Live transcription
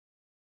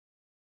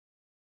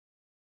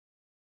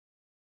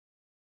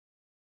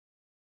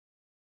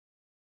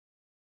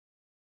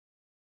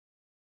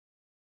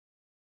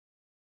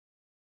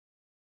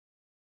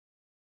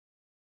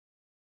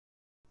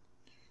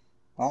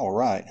All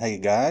right. Hey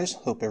guys,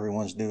 hope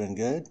everyone's doing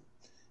good.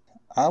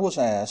 I was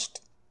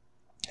asked,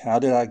 how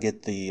did I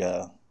get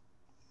the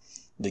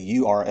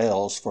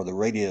URLs for the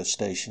radio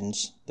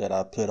stations that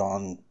I put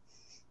on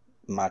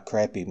my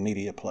crappy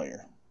media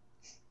player?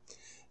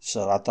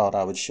 So I thought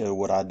I would show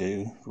what I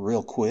do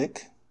real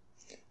quick.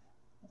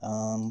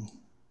 I'm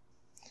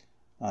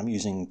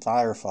using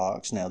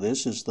Firefox. Now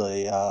this is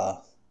the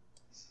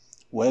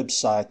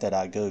website that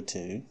I go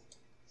to,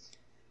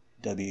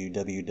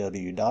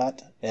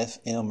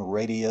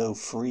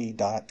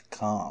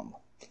 www.fmradiofree.com.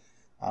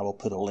 I will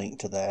put a link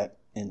to that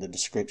in the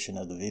description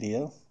of the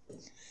video.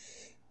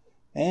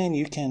 And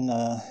you can,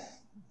 of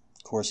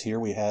course, here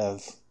we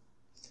have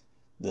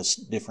this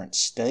different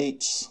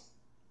states.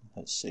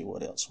 Let's see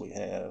what else we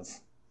have.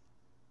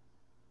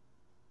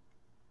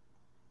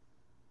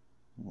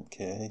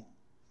 Okay,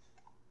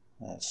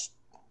 that's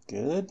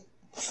good.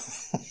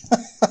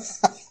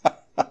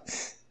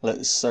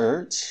 Let's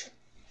search.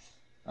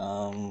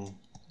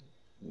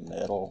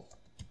 Metal.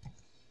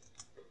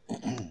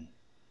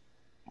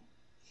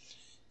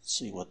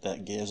 See what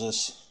that gives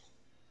us.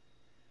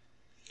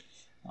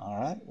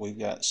 Alright, we've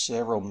got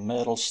several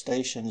metal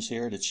stations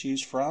here to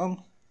choose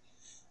from.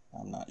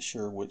 I'm not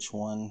sure which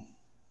one.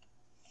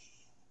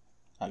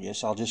 I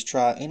guess I'll just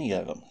try any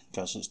of them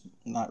because it's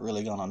not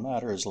really going to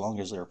matter as long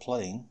as they're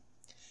playing.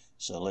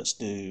 So let's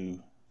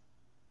do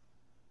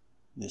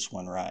this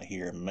one right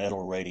here,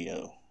 metal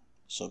radio.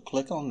 So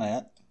click on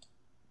that.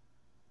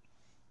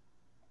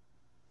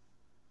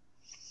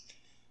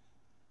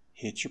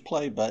 Hit your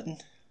play button.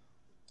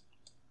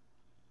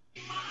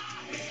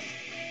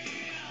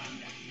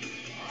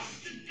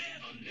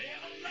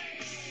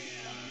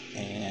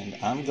 And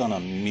I'm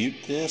gonna mute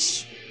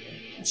this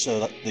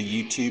so that the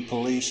YouTube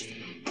police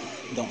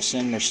don't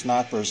send their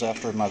snipers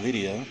after my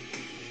video.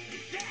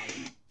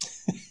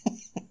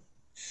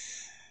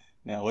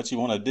 Now what you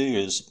want to do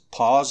is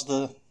pause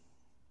the,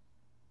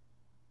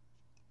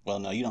 well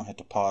no, you don't have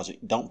to pause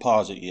it. Don't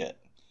pause it yet.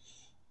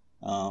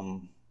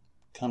 Come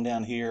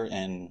down here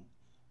and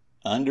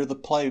under the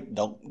play,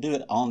 don't do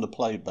it on the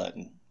play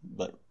button,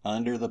 but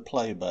under the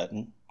play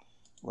button,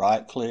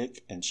 right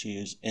click and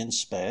choose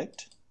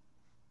inspect.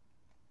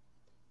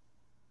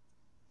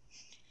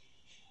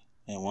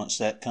 And once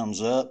that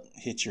comes up,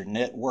 hit your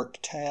network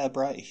tab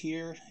right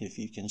here. If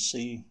you can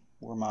see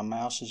where my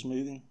mouse is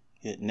moving,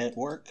 hit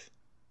network.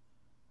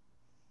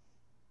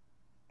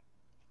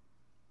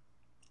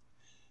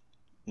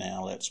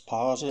 Now let's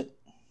pause it.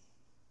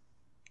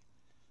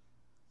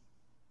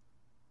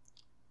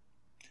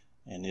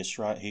 And this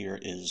right here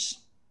is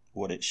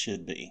what it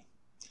should be.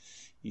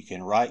 You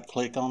can right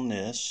click on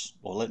this.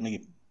 Well, let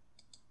me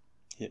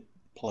hit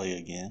play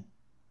again.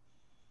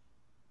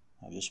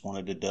 I just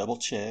wanted to double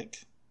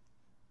check.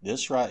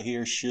 This right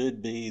here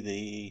should be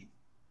the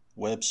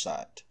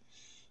website.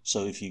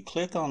 So if you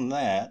click on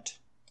that,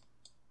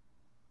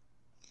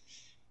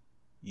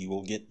 you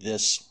will get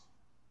this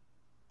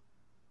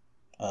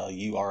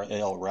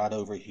URL right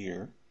over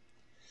here.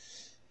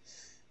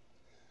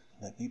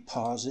 Let me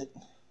pause it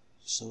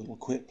so it'll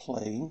quit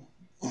playing.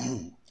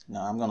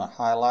 Now I'm going to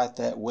highlight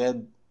that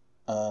web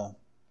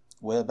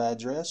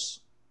address.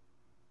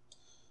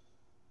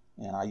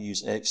 And I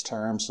use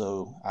Xterm,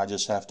 so I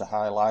just have to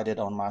highlight it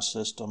on my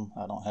system.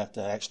 I don't have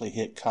to actually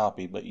hit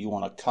copy, but you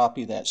want to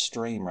copy that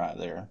stream right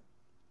there,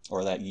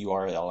 or that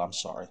URL, I'm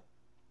sorry.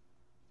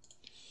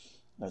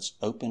 Let's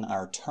open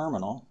our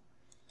terminal,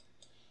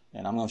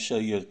 and I'm going to show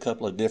you a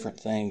couple of different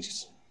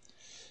things.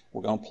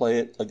 We're going to play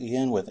it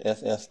again with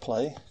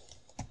ffplay,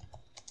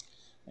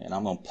 and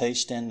I'm going to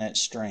paste in that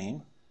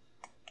stream.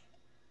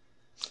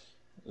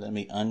 Let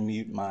me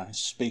unmute my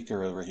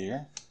speaker over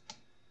here.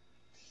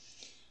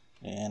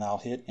 And I'll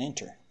hit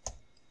enter.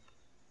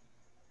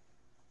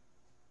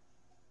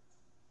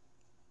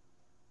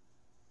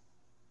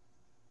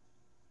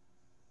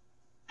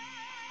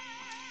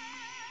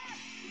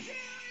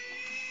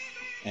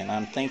 And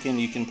I'm thinking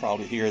you can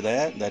probably hear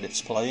that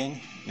it's playing.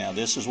 Now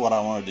this is what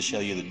I wanted to show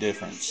you the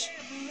difference.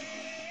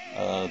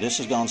 This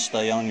is going to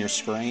stay on your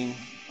screen.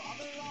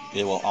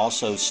 It will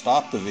also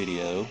stop the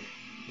video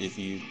if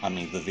you,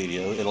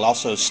 it'll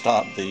also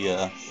stop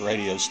the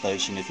radio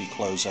station if you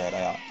close that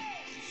out.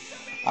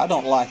 I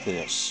don't like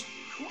this.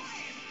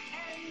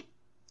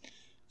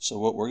 So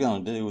what we're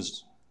going to do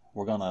is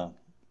we're going to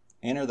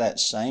enter that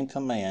same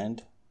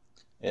command,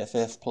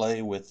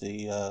 ffplay with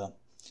the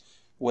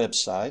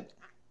website,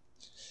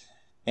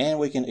 and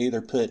we can either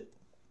put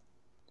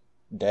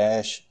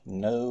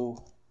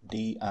 -no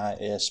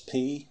disp,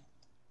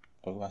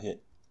 oh I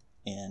hit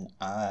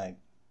NI,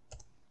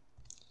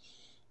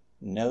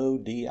 no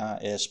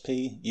disp.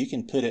 You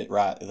can put it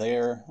right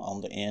there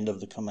on the end of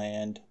the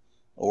command,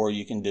 or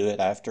you can do it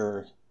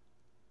after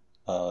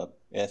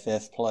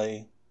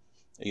ffplay.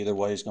 Either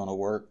way is going to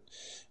work,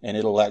 and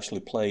it'll actually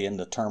play in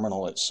the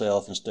terminal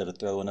itself instead of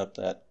throwing up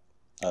that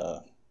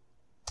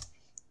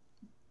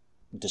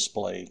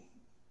display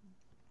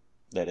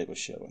that it was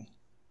showing.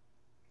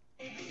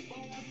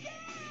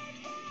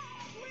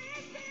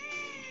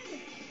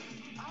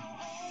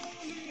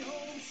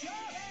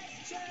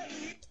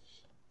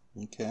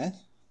 Okay.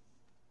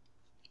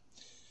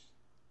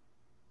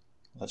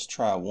 Let's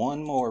try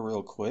one more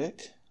real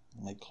quick.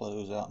 Let me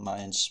close out my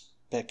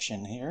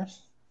inspection here.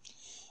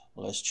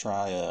 Let's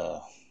try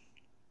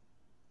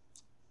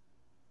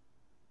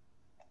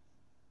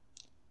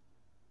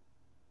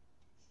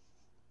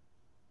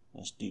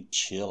let's do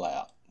chill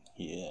out.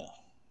 Yeah,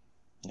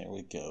 there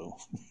we go.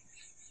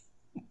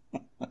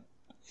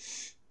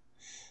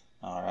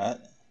 All right,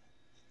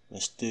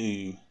 let's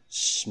do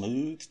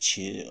smooth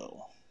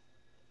chill.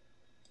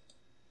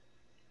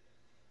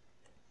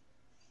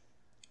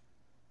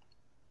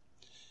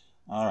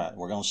 All right,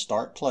 we're going to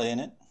start playing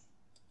it.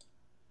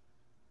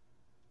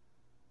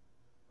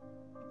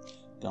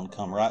 Going to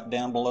come right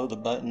down below the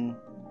button,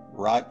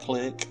 right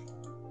click,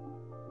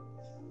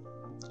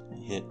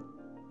 hit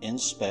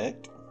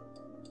inspect.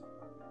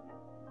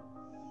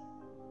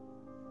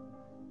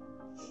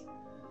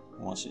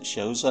 Once it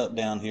shows up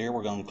down here,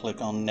 we're going to click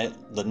on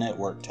the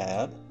network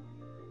tab.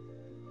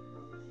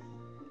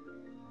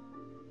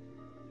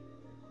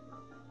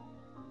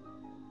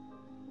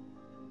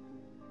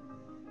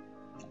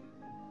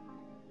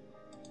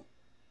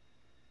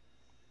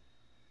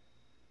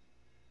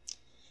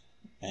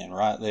 And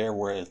right there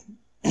where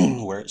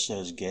where it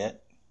says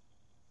get,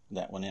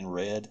 that one in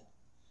red,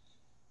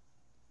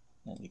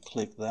 let me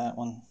click that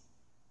one.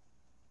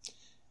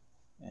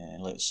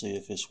 And let's see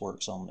if this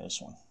works on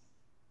this one.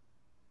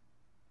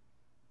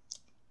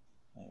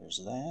 There's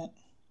that.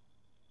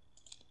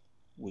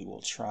 We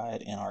will try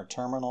it in our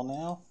terminal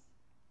now.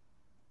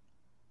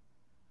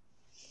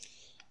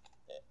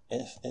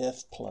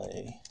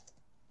 ffplay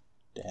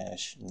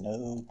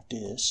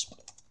 -nodisp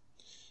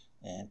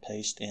and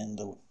paste in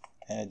the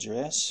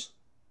address.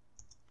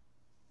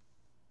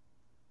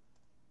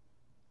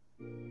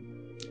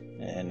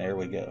 And there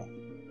we go.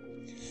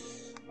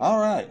 All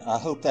right, I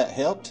hope that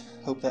helped.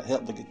 Hope that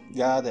helped the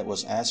guy that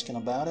was asking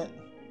about it.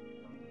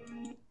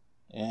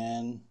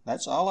 And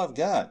that's all I've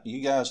got.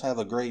 You guys have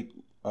a great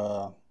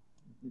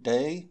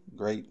day,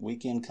 great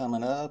weekend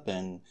coming up,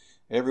 and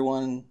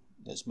everyone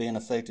that's being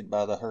affected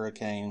by the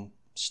hurricane,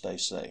 stay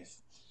safe.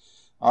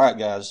 All right,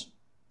 guys,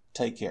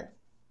 take care.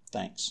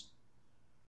 Thanks.